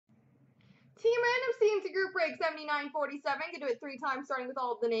Team Random C&C Group break 7947. Can do it 3 times, starting with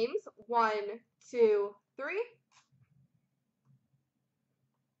all of the names. 1, 2, 3.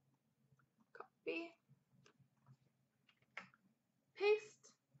 Copy.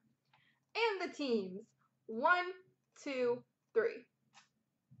 Paste. And the teams. 1, 2, 3.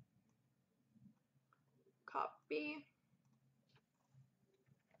 Copy.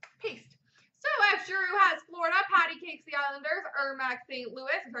 Paste. So F-Shrew has Florida, Patty Cakes the Islanders, Emax St.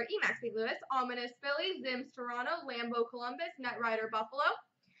 Louis, Ominous Philly, Zims Toronto, Lambeau Columbus, Netrider Buffalo,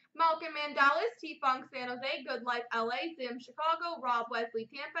 Malcolm Dallas, T-Funk San Jose, Good Life LA, Zim Chicago, Rob Wesley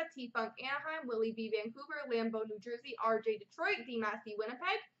Tampa, T-Funk Anaheim, Willie B Vancouver, Lambeau New Jersey, RJ Detroit, D-Massey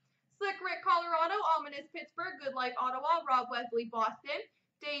Winnipeg, Slick Rick Colorado, Ominous Pittsburgh, Good Life Ottawa, Rob Wesley Boston,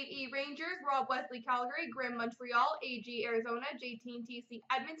 Dave E Rangers, Rob Wesley Calgary, Grim Montreal, AG Arizona, JT&TC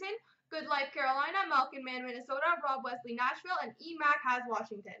Edmonton, Good Life Carolina, Malcolm Minnesota, Rob Wesley Nashville, and EMAC has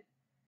Washington.